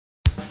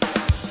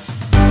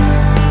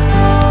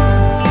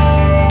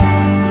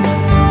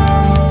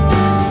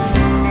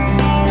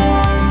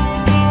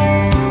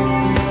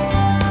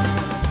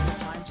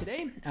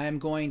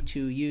going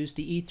to use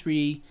the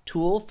E3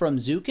 tool from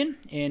Zuken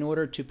in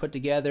order to put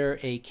together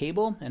a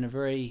cable in a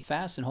very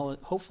fast and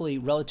hopefully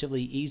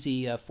relatively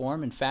easy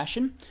form and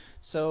fashion.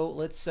 So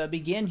let's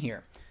begin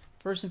here.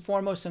 First and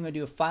foremost, I'm going to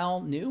do a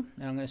File, New,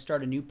 and I'm going to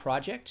start a new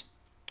project.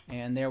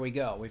 And there we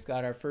go. We've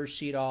got our first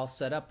sheet all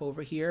set up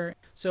over here.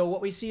 So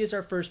what we see is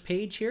our first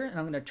page here, and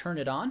I'm going to turn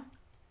it on.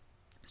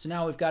 So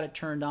now we've got it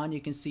turned on. You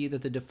can see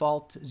that the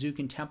default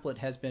Zuken template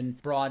has been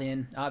brought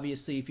in.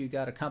 Obviously, if you've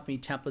got a company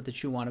template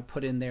that you want to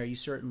put in there, you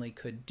certainly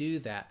could do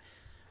that.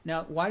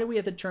 Now, why do we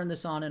have to turn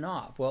this on and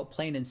off? Well,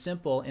 plain and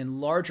simple,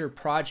 in larger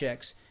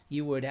projects,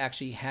 you would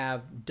actually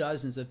have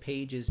dozens of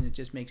pages, and it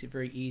just makes it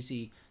very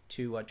easy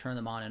to turn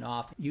them on and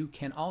off. You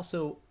can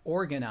also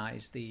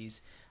organize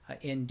these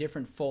in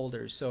different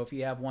folders. So if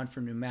you have one for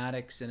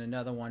pneumatics and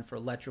another one for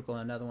electrical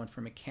and another one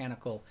for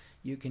mechanical,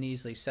 you can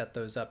easily set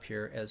those up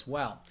here as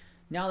well.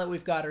 Now that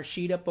we've got our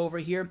sheet up over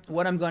here,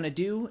 what I'm going to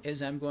do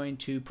is I'm going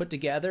to put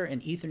together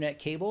an Ethernet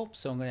cable.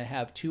 So I'm going to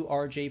have two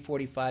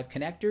RJ45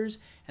 connectors,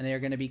 and they are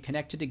going to be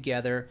connected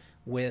together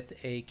with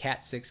a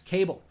Cat6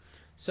 cable.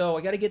 So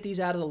I got to get these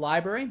out of the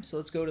library. So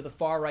let's go to the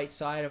far right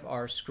side of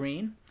our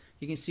screen.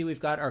 You can see we've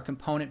got our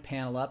component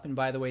panel up, and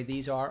by the way,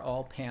 these are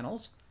all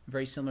panels,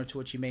 very similar to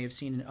what you may have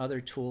seen in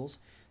other tools.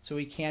 So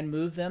we can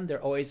move them.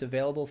 They're always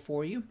available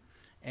for you,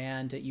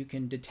 and you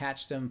can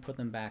detach them and put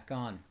them back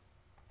on.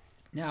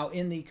 Now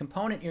in the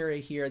component area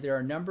here, there are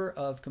a number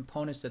of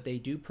components that they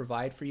do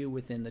provide for you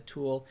within the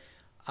tool.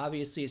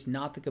 Obviously it's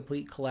not the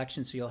complete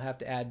collection, so you'll have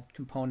to add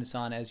components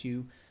on as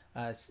you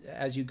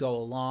go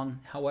along.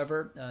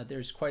 However,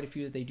 there's quite a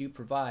few that they do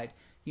provide.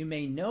 You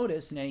may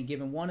notice in any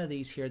given one of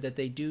these here that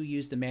they do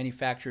use the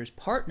manufacturer's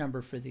part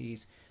number for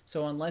these.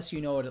 So unless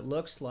you know what it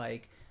looks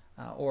like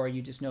or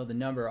you just know the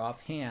number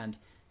offhand,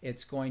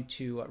 it's going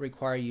to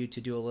require you to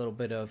do a little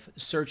bit of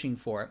searching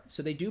for it.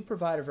 So they do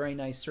provide a very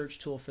nice search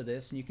tool for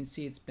this, and you can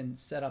see it's been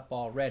set up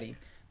already.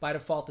 By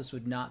default, this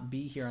would not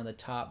be here on the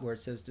top where it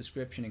says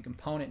description and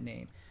component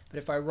name. But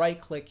if I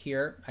right click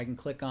here, I can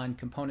click on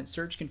component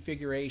search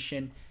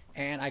configuration,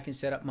 and I can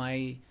set up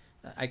I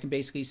can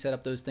basically set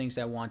up those things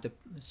that I want to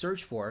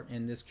search for.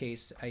 In this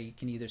case, I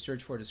can either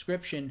search for a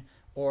description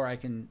or I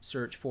can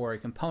search for a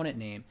component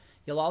name.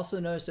 You'll also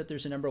notice that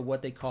there's a number of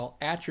what they call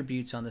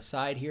attributes on the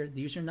side here.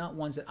 These are not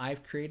ones that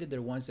I've created. They're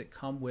ones that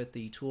come with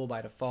the tool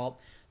by default.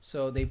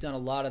 So they've done a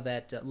lot of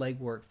that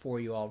legwork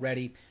for you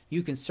already.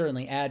 You can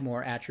certainly add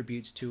more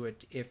attributes to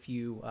it if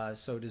you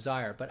so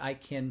desire. But I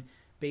can,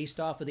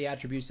 based off of the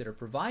attributes that are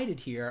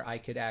provided here, I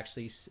could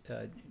actually,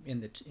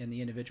 in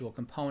the individual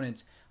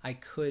components, I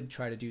could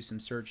try to do some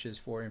searches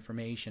for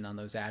information on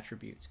those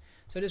attributes.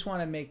 So I just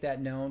want to make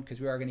that known because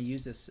we are going to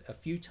use this a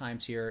few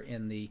times here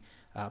in the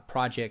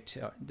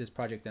this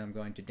project that I'm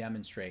going to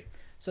demonstrate.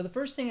 So the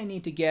first thing I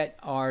need to get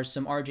are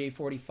some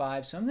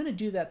RJ45. So I'm going to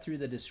do that through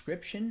the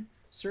description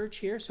search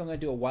here. So I'm going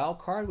to do a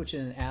wildcard, which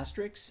is an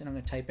asterisk, and I'm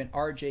going to type in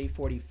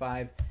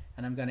RJ45,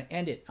 and I'm going to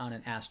end it on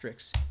an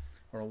asterisk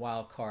or a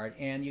wildcard.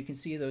 And you can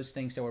see those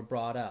things that were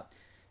brought up.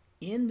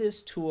 In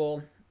this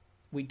tool,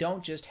 we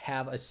don't just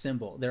have a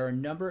symbol. There are a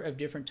number of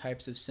different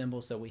types of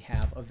symbols that we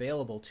have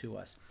available to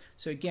us.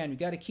 So again, we've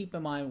got to keep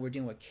in mind we're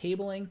dealing with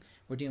cabling,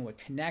 we're dealing with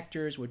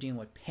connectors, we're dealing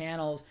with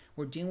panels,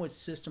 we're dealing with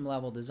system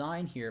level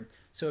design here.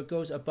 So it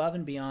goes above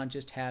and beyond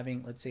just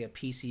having, let's say, a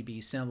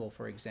PCB symbol,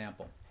 for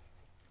example.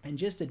 And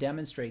just to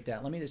demonstrate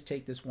that, let me just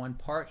take this one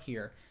part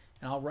here,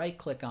 and I'll right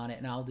click on it,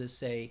 and I'll just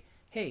say,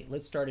 hey,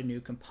 let's start a new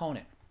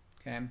component.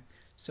 Okay,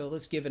 so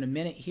let's give it a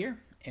minute here,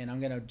 and I'm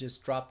going to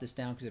just drop this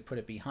down because I put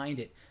it behind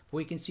it. But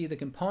we can see the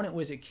component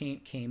wizard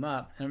came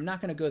up, and I'm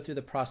not going to go through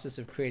the process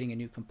of creating a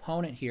new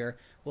component here.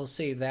 We'll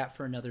save that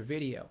for another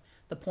video.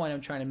 The point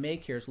I'm trying to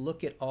make here is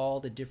look at all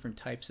the different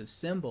types of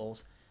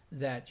symbols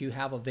that you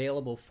have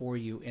available for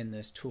you in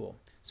this tool.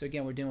 So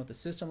again, we're dealing with the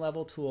system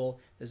level tool.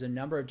 There's a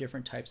number of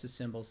different types of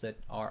symbols that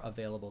are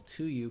available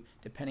to you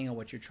depending on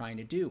what you're trying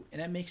to do.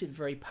 And that makes it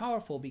very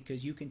powerful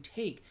because you can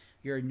take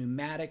your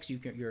pneumatics, your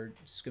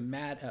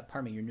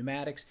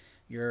pneumatics,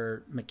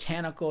 your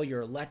mechanical,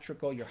 your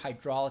electrical, your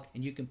hydraulic,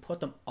 and you can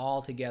put them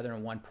all together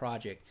in one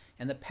project.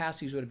 In the past,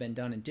 these would have been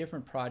done in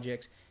different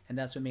projects, and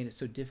that's what made it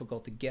so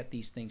difficult to get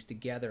these things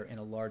together in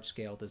a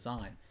large-scale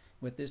design.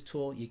 With this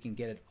tool, you can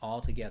get it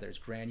all together. It's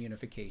grand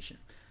unification.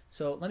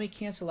 So let me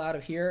cancel out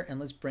of here, and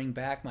let's bring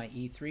back my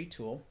E3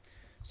 tool.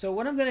 So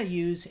what I'm going to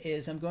use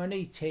is I'm going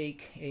to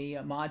take a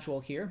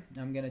module here.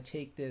 I'm going to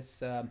take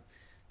this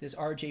this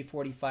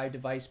RJ45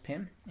 device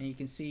pin, and you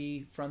can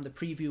see from the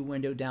preview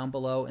window down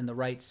below in the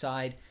right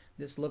side,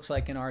 this looks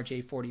like an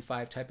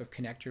RJ45 type of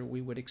connector we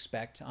would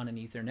expect on an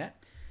Ethernet.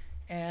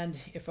 And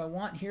if I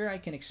want here, I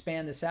can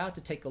expand this out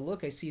to take a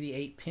look. I see the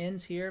 8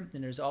 pins here,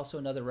 and there's also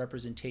another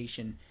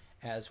representation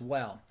as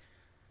well.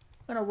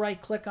 I'm going to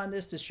right click on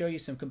this to show you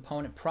some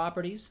component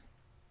properties.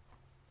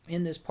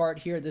 In this part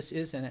here, this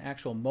is an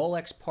actual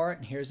Molex part,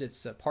 and here's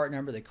its part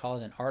number. They call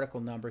it an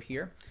article number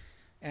here.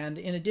 And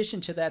in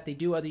addition to that, they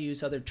do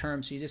use other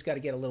terms, so you just got to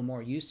get a little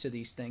more used to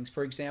these things.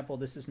 For example,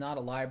 this is not a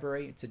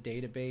library, it's a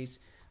database.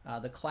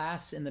 The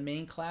class and the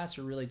main class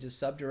are really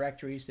just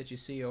subdirectories that you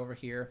see over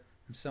here.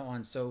 so on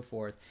and so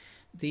forth.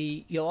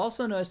 You'll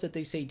also notice that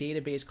they say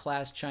database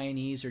class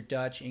Chinese or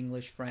Dutch,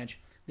 English, French.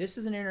 This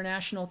is an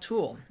international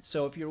tool.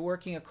 So if you're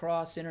working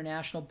across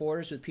international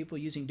borders with people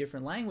using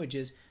different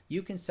languages,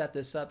 you can set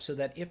this up so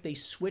that if they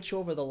switch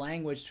over the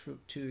language,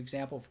 to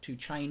example, to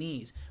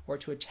Chinese or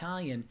to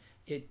Italian,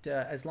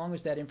 as long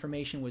as that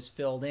information was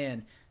filled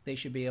in, they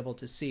should be able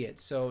to see it.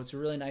 So it's a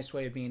really nice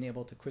way of being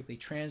able to quickly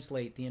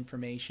translate the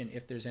information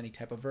if there's any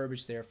type of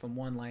verbiage there from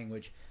one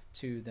language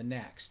to the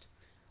next.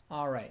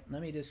 All right,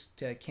 let me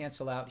just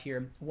cancel out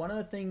here. One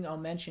other thing I'll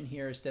mention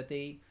here is that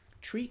they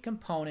treat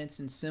components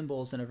and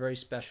symbols in a very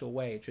special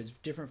way, which is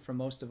different from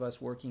most of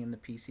us working in the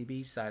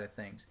PCB side of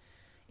things.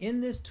 In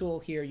this tool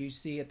here, you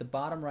see at the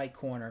bottom right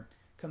corner,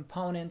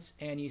 components,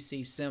 and you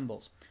see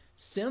symbols.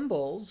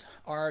 Symbols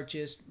are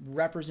just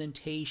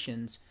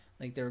representations,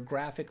 like they're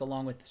graphic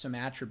along with some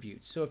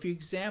attributes. So if you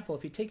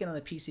take it on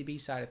the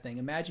PCB side of thing,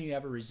 imagine you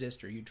have a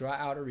resistor. You draw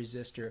out a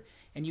resistor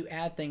and you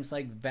add things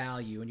like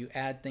value, and you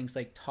add things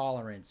like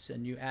tolerance,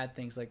 and you add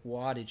things like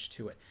wattage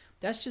to it.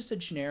 That's just a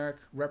generic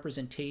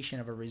representation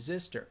of a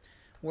resistor.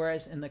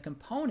 Whereas in the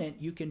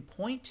component, you can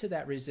point to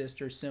that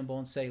resistor symbol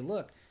and say,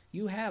 look,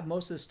 you have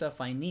most of the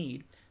stuff I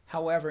need.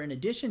 However, in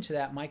addition to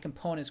that, my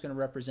component is going to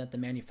represent the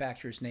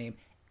manufacturer's name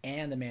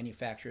and the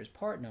manufacturer's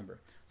part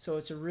number. So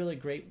it's a really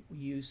great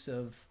use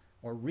of,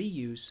 or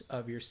reuse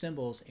of, your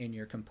symbols in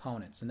your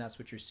components, and that's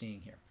what you're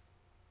seeing here.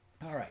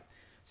 All right,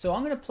 so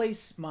I'm going to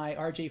place my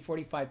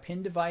RJ45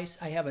 pin device.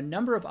 I have a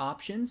number of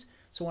options.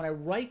 So when I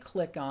right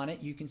click on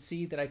it, you can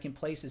see that I can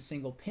place as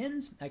single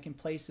pins. I can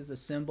place as a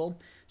symbol.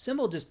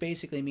 Symbol just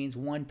basically means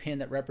one pin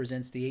that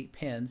represents the 8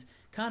 pins.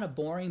 Kind of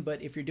boring,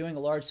 but if you're doing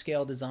a large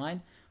scale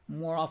design,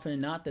 more often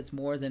than not, that's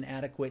more than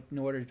adequate in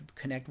order to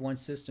connect one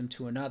system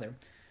to another.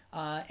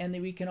 And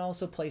then we can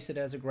also place it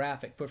as a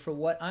graphic. But for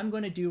what I'm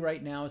going to do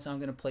right now is I'm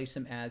going to place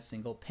them as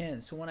single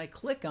pins. So when I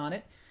click on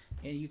it,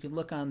 and you can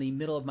look on the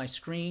middle of my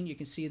screen, you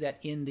can see that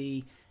in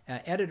the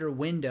editor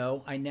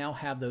window, I now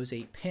have those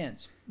 8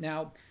 pins.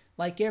 Now,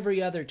 like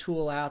every other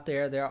tool out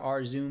there, there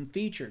are zoom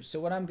features. So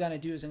what I'm going to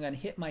do is I'm going to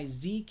hit my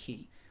Z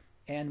key.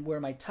 And where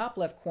my top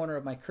left corner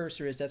of my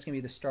cursor is, that's going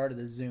to be the start of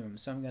the zoom.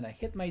 So I'm going to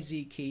hit my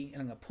Z key,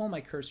 and I'm going to pull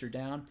my cursor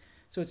down.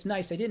 So it's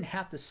nice. I didn't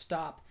have to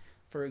stop,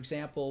 for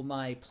example,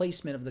 my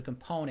placement of the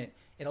component.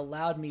 It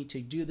allowed me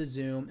to do the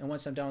zoom, and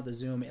once I'm done with the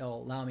zoom,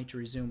 it'll allow me to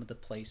resume with the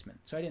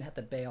placement. So I didn't have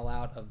to bail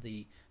out of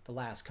the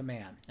last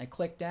command. I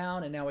click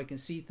down, and now I can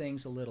see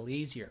things a little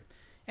easier.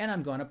 And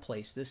I'm going to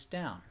place this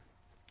down.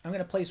 I'm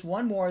going to place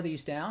one more of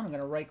these down. I'm going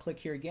to right click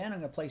here again. I'm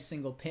going to place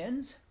single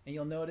pins, and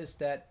you'll notice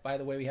that, by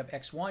the way, we have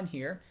X1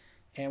 here,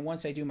 and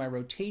once I do my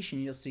rotation,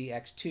 you'll see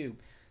X2.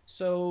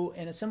 So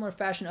in a similar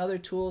fashion, other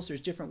tools,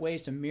 there's different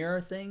ways to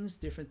mirror things,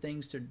 different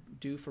things to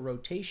do for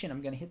rotation.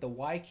 I'm going to hit the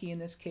Y key in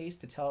this case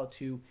to tell it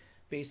to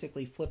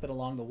basically flip it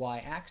along the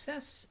Y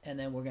axis, and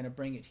then we're going to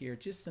bring it here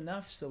just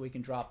enough so we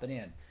can drop it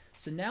in.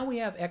 So now we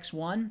have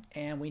X1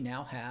 and we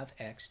now have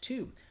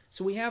X2.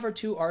 So we have our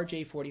two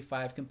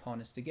RJ45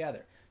 components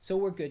together. So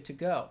we're good to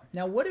go.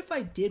 Now what if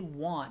I did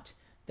want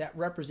that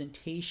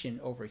representation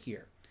over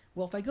here?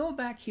 Well, if I go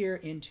back here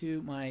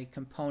into my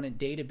component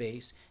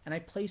database and I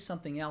place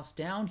something else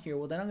down here,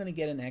 well, then I'm going to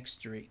get an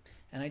X3,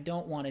 and I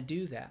don't want to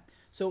do that.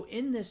 So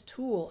in this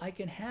tool, I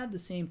can have the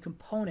same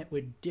component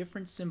with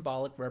different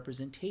symbolic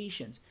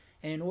representations.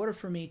 And in order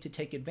for me to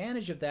take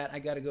advantage of that, I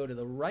got to go to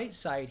the right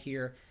side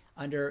here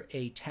under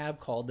a tab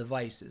called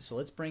Devices. So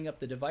let's bring up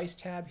the Device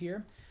tab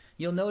here.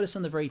 You'll notice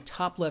on the very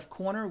top left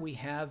corner, we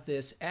have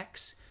this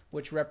X,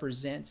 which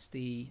represents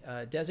the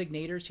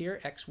designators here,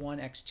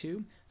 X1,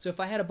 X2. So if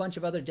I had a bunch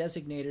of other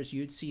designators,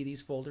 you'd see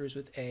these folders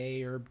with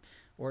A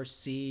or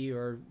C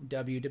or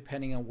W,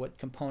 depending on what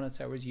components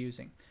I was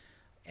using.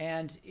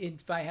 And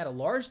if I had a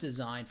large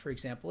design, for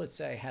example, let's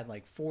say I had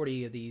like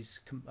 40 of these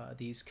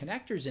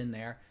connectors in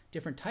there,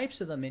 different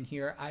types of them in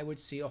here, I would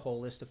see a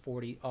whole list of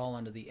 40 all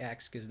under the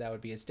X, because that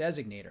would be its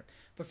designator.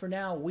 But for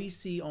now, we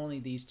see only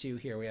these two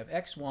here. We have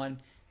X1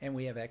 and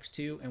we have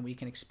X2, and we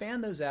can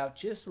expand those out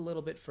just a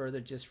little bit further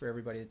just for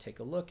everybody to take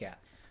a look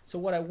at. So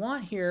what I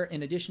want here,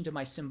 in addition to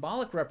my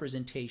symbolic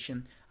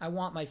representation, I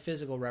want my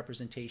physical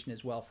representation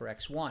as well for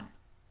X1.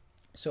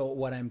 So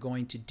what I'm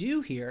going to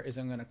do here is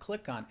I'm going to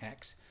click on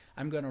X.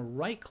 I'm going to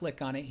right click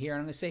on it here, and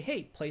I'm going to say,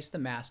 hey, place the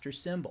master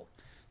symbol.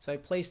 So I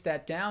place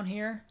that down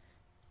here,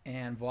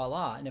 and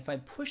voila. And if I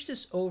push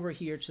this over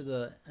here to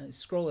the,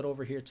 scroll it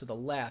over here to the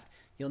left,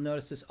 you'll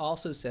notice this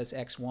also says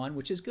X1,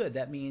 which is good.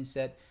 That means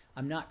that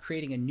I'm not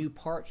creating a new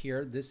part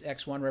here. This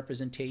X1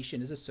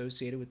 representation is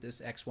associated with this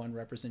X1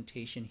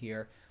 representation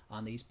here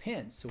on these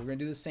pins. So we're going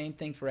to do the same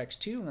thing for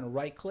X2. I'm going to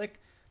right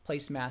click,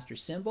 place master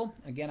symbol.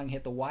 Again, I'm going to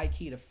hit the Y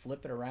key to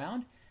flip it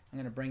around. I'm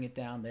going to bring it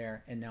down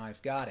there, and now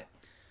I've got it.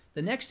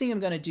 The next thing I'm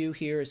going to do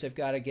here is I've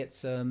got to get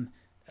some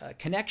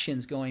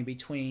connections going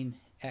between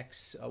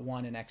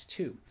X1 and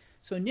X2.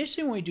 So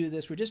initially when we do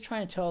this, we're just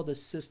trying to tell the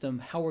system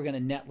how we're going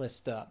to net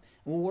list up.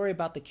 And we'll worry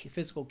about the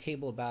physical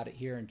cable about it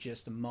here in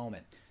just a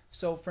moment.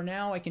 So for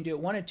now, I can do it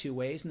one of two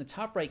ways. In the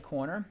top right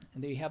corner,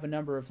 you have a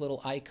number of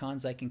little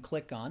icons I can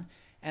click on.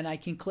 And I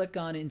can click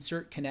on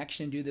Insert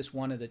Connection and do this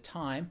one at a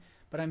time.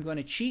 But I'm going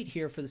to cheat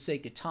here for the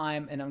sake of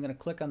time, and I'm going to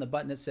click on the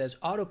button that says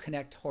Auto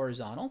Connect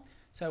Horizontal.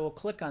 So I will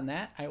click on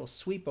that. I will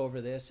sweep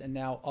over this, and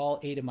now all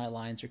 8 of my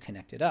lines are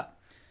connected up.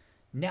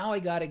 Now I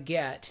got to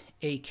get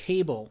a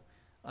cable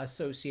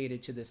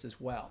associated to this as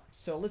well.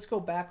 So let's go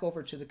back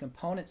over to the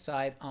component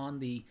side on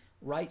the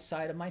right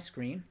side of my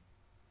screen.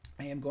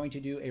 I am going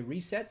to do a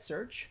reset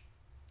search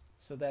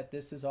so that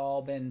this has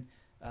all been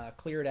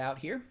cleared out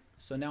here.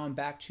 So now I'm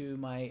back to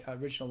my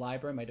original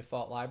library, my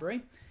default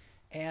library.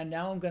 And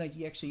now I'm going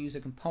to actually use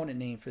a component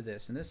name for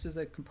this. And this is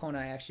a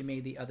component I actually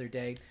made the other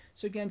day.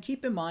 So again,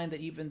 keep in mind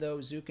that even though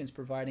Zuken's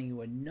providing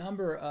you a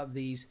number of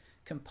these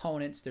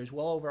components, there's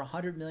well over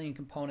 100 million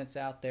components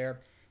out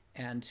there,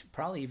 and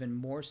probably even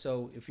more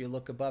so if you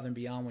look above and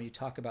beyond when you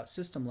talk about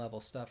system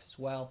level stuff as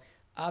well.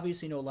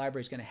 Obviously no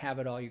library is going to have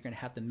it all. You're going to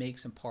have to make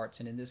some parts,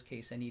 and in this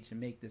case I need to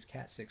make this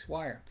Cat6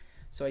 wire.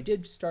 So I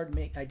did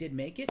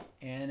make it,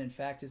 and in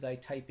fact as I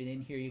type it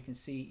in here you can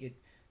see it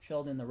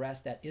filled in the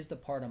rest. That is the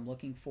part I'm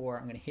looking for.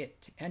 I'm going to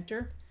hit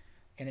enter,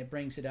 and it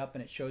brings it up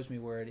and it shows me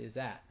where it is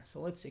at. So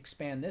let's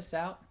expand this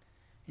out,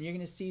 and you're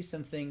going to see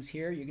some things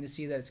here. You're going to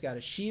see that it's got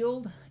a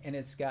shield and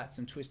it's got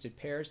some twisted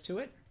pairs to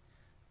it.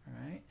 All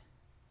right.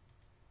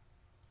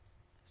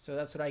 So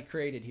that's what I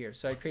created here.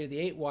 So I created the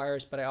 8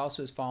 wires, but I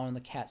also was following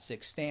the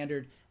Cat6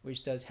 standard,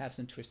 which does have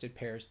some twisted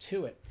pairs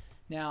to it.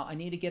 Now I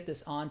need to get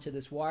this onto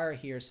this wire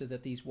here so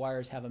that these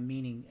wires have a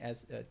meaning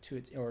as to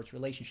its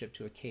relationship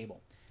to a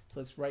cable. So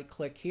let's right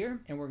click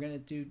here, and we're going to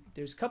do,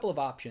 there's a couple of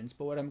options,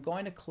 but what I'm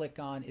going to click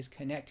on is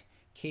connect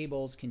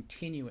cables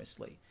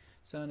continuously.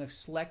 So I'm going to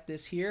select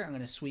this here, I'm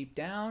going to sweep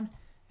down,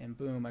 and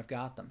boom, I've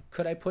got them.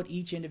 Could I put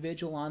each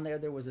individual on there?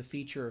 There was a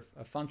feature,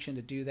 a function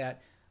to do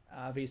that,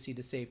 obviously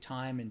to save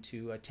time and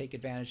to take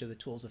advantage of the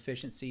tool's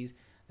efficiencies.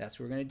 That's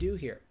what we're going to do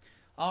here.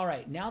 All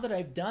right, now that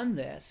I've done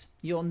this,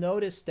 you'll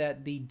notice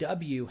that the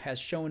W has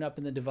shown up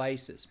in the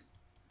devices.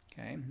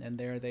 Okay, and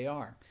there they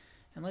are.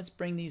 And let's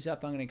bring these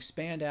up. I'm going to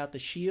expand out the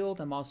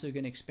shield. I'm also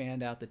going to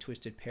expand out the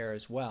twisted pair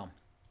as well.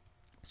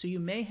 So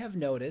you may have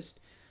noticed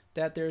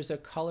that there's a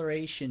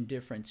coloration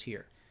difference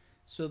here.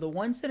 So the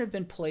ones that have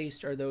been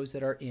placed are those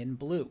that are in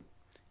blue.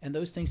 And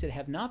those things that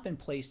have not been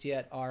placed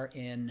yet are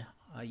in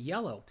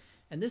yellow.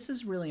 And this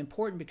is really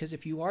important because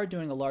if you are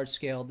doing a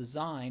large-scale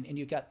design and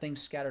you've got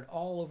things scattered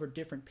all over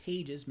different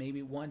pages,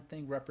 maybe one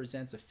thing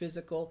represents a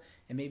physical,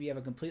 and maybe you have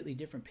a completely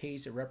different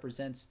page that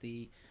represents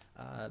the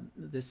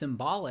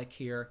symbolic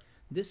here,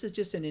 this is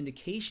just an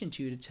indication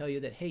to you to tell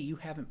you that, hey, you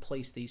haven't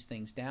placed these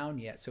things down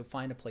yet, so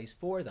find a place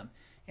for them.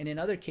 And in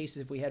other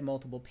cases, if we had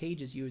multiple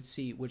pages, you would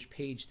see which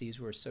page these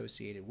were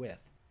associated with.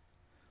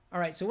 All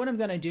right, so what I'm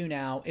going to do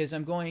now is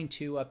I'm going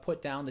to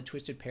put down the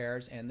twisted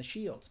pairs and the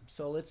shield.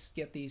 So let's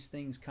get these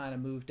things kind of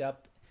moved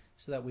up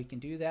so that we can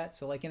do that.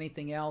 So like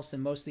anything else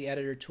in most of the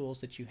editor tools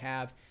that you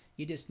have,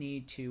 you just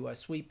need to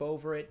sweep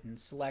over it and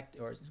select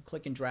or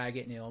click and drag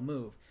it and it'll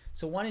move.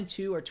 So 1 and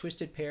 2 are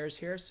twisted pairs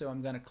here, so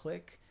I'm going to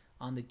click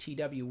on the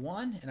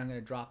TW1 and I'm going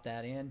to drop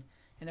that in.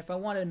 And if I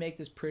wanted to make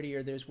this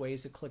prettier, there's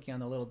ways of clicking on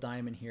the little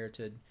diamond here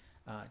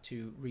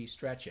to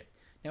re-stretch it.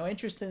 Now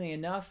interestingly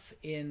enough,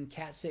 in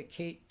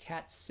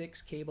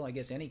Cat6 cable, I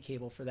guess any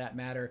cable for that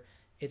matter,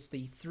 it's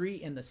the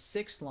 3 and the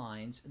 6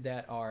 lines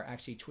that are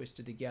actually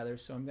twisted together.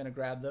 So I'm going to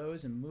grab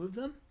those and move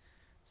them.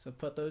 So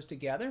put those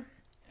together,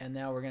 and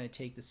now we're going to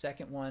take the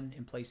second one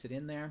and place it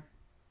in there.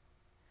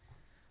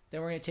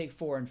 Then we're going to take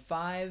 4 and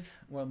 5.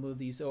 We'll move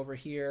these over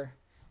here,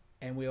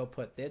 and we'll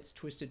put this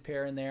twisted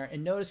pair in there.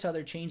 And notice how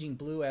they're changing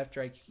blue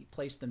after I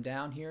place them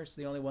down here. So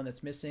the only one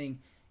that's missing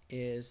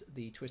is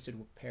the twisted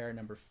pair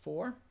number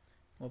 4.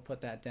 We'll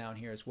put that down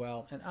here as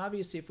well. And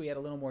obviously if we had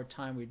a little more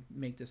time, we'd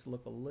make this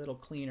look a little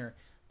cleaner.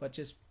 But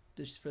just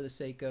for the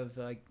sake of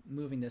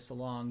moving this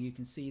along, you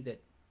can see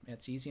that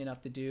it's easy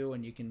enough to do,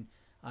 and you can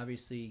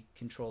obviously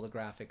control the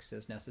graphics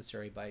as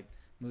necessary by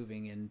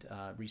moving and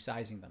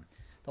resizing them.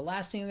 The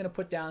last thing I'm going to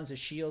put down is a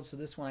shield. So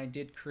this one I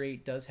did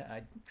create,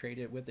 I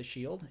created it with a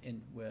shield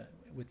and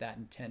with that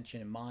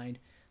intention in mind.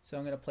 So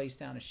I'm going to place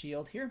down a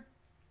shield here,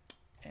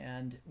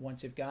 and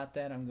once I've got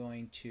that, I'm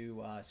going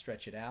to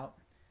stretch it out.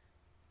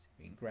 So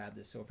we can grab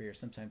this over here.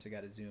 Sometimes I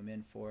got to zoom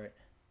in for it.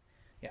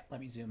 Yeah, let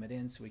me zoom it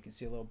in so we can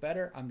see a little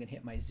better. I'm going to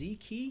hit my Z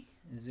key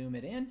and zoom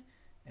it in,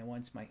 and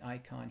once my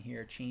icon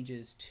here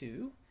changes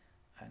to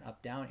an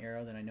up-down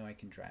arrow, then I know I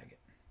can drag it.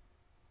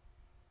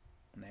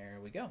 And there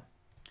we go.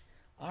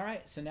 All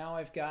right, so now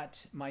I've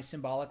got my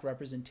symbolic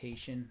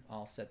representation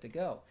all set to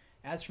go.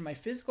 As for my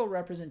physical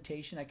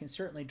representation, I can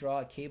certainly draw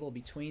a cable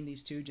between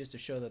these two just to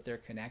show that they're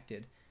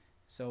connected.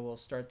 So we'll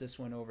start this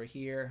one over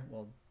here.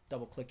 We'll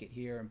double click it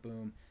here, and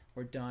boom,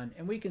 we're done.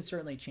 And we can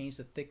certainly change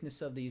the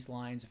thickness of these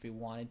lines if we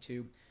wanted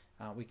to.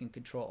 We can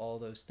control all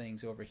those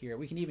things over here.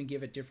 We can even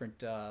give it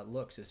different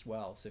looks as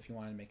well. So if you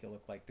wanted to make it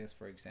look like this,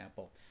 for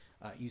example,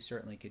 you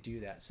certainly could do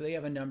that. So they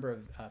have a number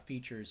of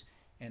features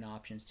and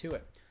options to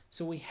it.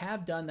 So we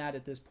have done that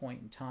at this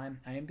point in time.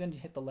 I am going to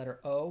hit the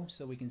letter O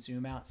so we can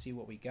zoom out and see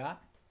what we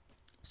got.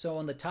 So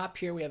on the top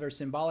here we have our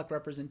symbolic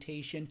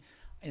representation.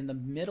 In the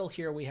middle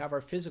here we have our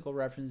physical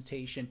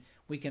representation.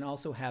 we can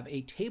also have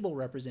a table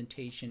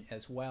representation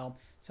as well.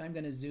 So I'm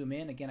going to zoom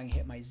in. Again, I can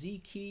hit my Z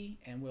key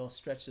and we'll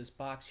stretch this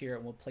box here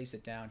and we'll place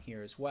it down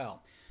here as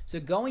well. So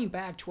going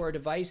back to our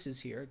devices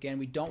here, again,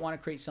 we don't want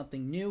to create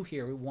something new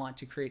here. We want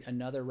to create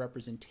another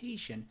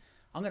representation.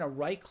 I'm going to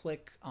right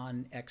click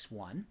on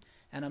X1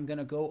 and I'm going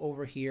to go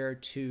over here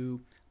to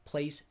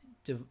place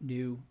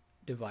new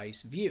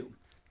device view,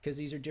 because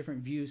these are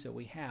different views that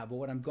we have. But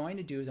what I'm going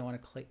to do is I want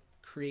to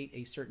create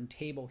a certain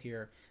table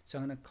here. So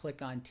I'm going to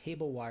click on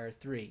table wire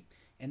 3.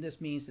 And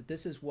this means that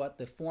this is what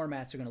the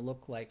formats are going to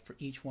look like for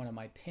each one of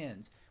my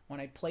pins. When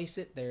I place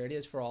it, there it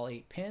is for all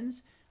 8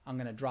 pins. I'm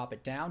going to drop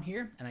it down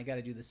here, and I got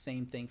to do the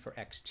same thing for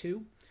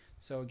X2.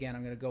 So again,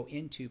 I'm going to go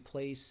into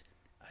place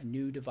a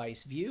new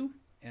device view,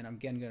 and I'm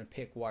again going to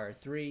pick wire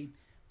 3,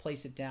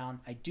 place it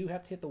down. I do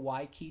have to hit the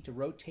Y key to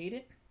rotate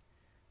it,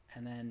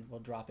 and then we'll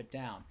drop it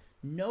down.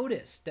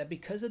 Notice that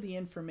because of the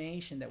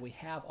information that we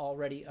have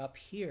already up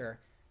here,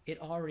 it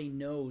already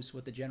knows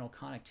what the general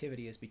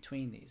connectivity is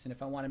between these. And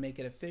if I want to make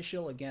it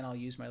official, again, I'll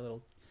use my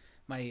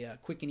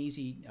quick and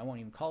easy, I won't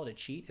even call it a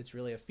cheat, it's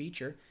really a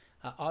feature.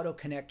 Auto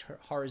connect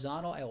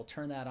horizontal, I will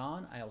turn that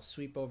on, I will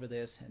sweep over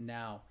this, and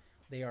now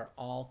they are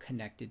all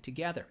connected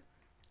together.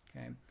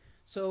 Okay,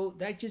 so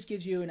that just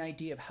gives you an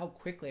idea of how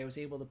quickly I was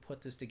able to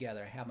put this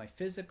together. I have my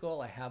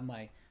physical, I have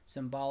my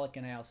symbolic,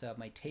 and I also have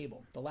my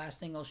table. The last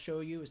thing I'll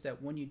show you is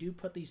that when you do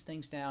put these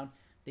things down,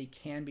 they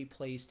can be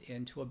placed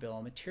into a bill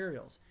of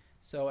materials.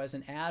 So as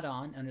an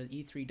add-on under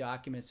the E3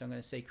 documents, I'm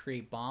going to say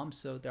create BOM.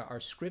 So there are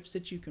scripts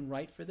that you can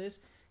write for this.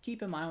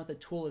 Keep in mind with a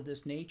tool of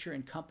this nature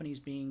and companies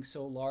being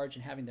so large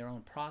and having their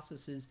own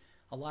processes,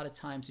 a lot of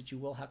times that you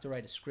will have to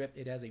write a script.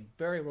 It has a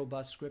very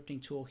robust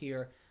scripting tool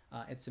here.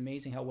 It's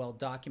amazing how well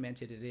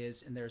documented it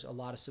is, and there's a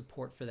lot of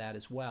support for that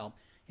as well.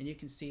 And you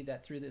can see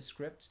that through this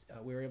script,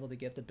 we were able to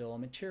get the bill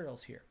of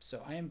materials here.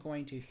 So I am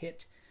going to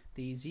hit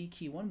the Z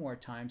key one more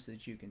time so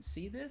that you can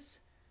see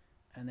this.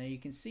 And then you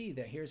can see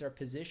that here's our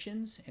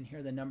positions, and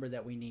here the number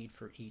that we need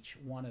for each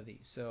one of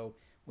these. So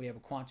we have a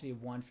quantity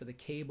of 1 for the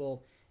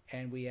cable,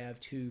 and we have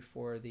 2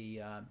 for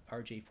the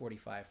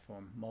RJ45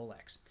 from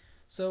Molex.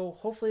 So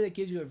hopefully that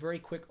gives you a very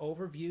quick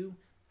overview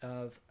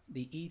of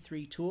the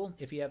E3 tool.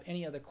 If you have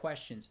any other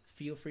questions,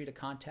 feel free to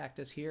contact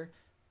us here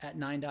at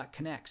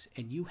 9.connects,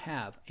 and you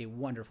have a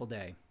wonderful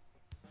day.